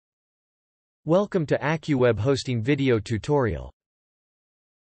Welcome to AccuWeb Hosting video tutorial.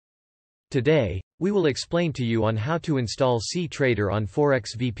 Today, we will explain to you on how to install cTrader on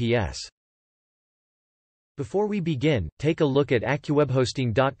Forex VPS. Before we begin, take a look at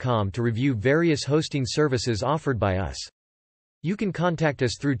AccuWebHosting.com to review various hosting services offered by us. You can contact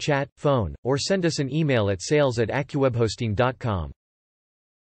us through chat, phone, or send us an email at sales@AccuWebHosting.com.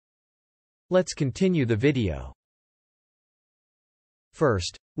 Let's continue the video.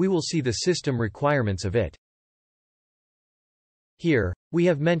 First, we will see the system requirements of it. Here, we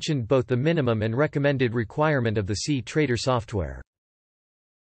have mentioned both the minimum and recommended requirement of the cTrader software.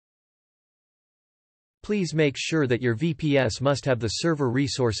 Please make sure that your VPS must have the server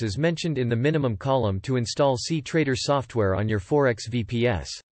resources mentioned in the minimum column to install cTrader software on your Forex VPS.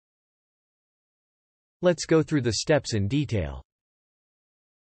 Let's go through the steps in detail.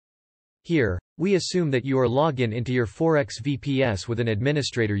 Here, we assume that you are logged into your Forex VPS with an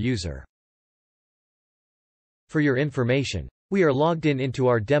administrator user. For your information, we are logged into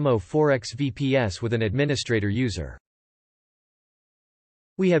our demo Forex VPS with an administrator user.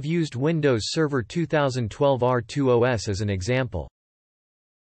 We have used Windows Server 2012 R2 OS as an example.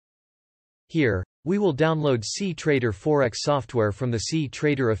 Here, we will download cTrader Forex software from the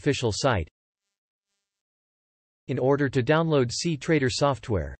cTrader official site. In order to download cTrader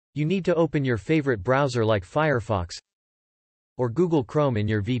software, you need to open your favorite browser like Firefox or Google Chrome in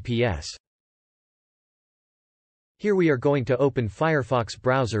your VPS. Here we are going to open Firefox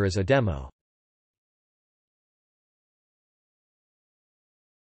browser as a demo.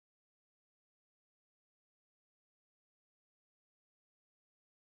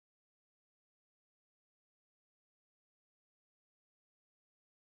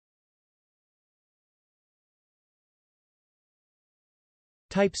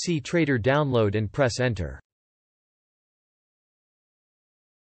 Type cTrader download and press enter.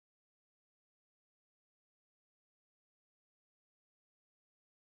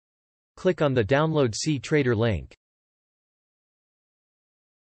 Click on the download cTrader link.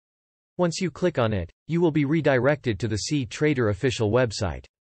 Once you click on it, you will be redirected to the cTrader official website.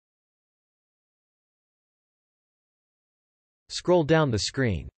 Scroll down the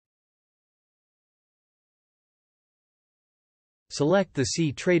screen. Select the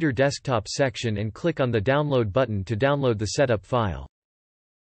cTrader desktop section and click on the download button to download the setup file.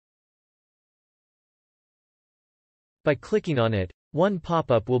 By clicking on it, one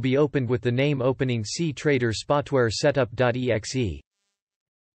pop-up will be opened with the name opening cTrader Spotware Setup.exe.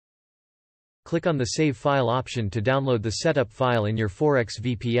 Click on the Save File option to download the setup file in your Forex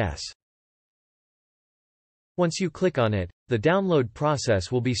VPS. Once you click on it, the download process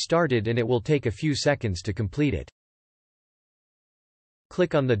will be started and it will take a few seconds to complete it.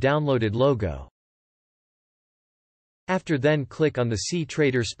 Click on the downloaded logo. After then click on the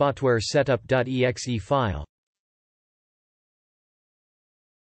cTrader Spotware Setup.exe file.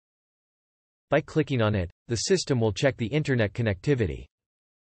 By clicking on it, the system will check the internet connectivity.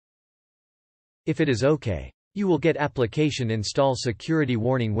 If it is OK, you will get application install security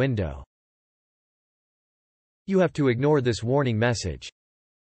warning window. You have to ignore this warning message.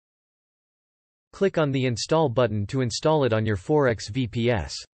 Click on the Install button to install it on your Forex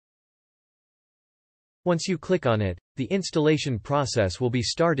VPS. Once you click on it, the installation process will be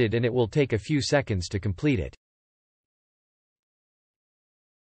started and it will take a few seconds to complete it.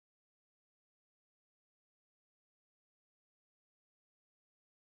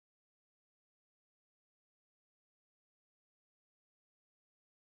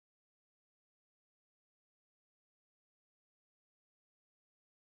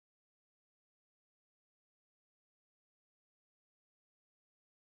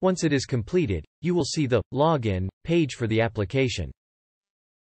 Once it is completed, you will see the Login page for the application.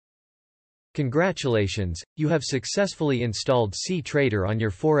 Congratulations, you have successfully installed cTrader on your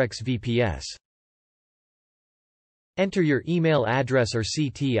Forex VPS. Enter your email address or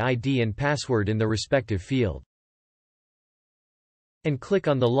CT ID and password in the respective field. And click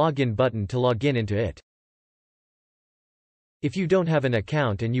on the Login button to log into it. If you don't have an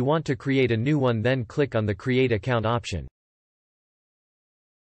account and you want to create a new one, then click on the Create Account option.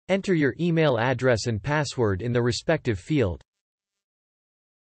 Enter your email address and password in the respective field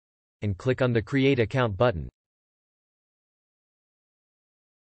and click on the Create Account button.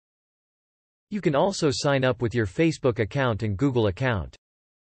 You can also sign up with your Facebook account and Google account.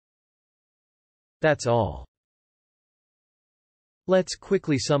 That's all. Let's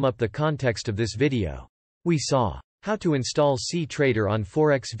quickly sum up the context of this video. We saw how to install cTrader on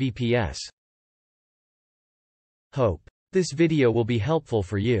Forex VPS. Hope this video will be helpful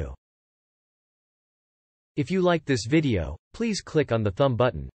for you. If you like this video, please click on the thumb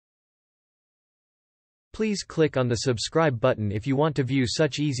button. Please click on the subscribe button if you want to view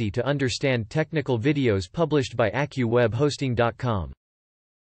such easy-to-understand technical videos published by AccuWebHosting.com.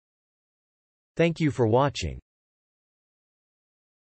 Thank you for watching.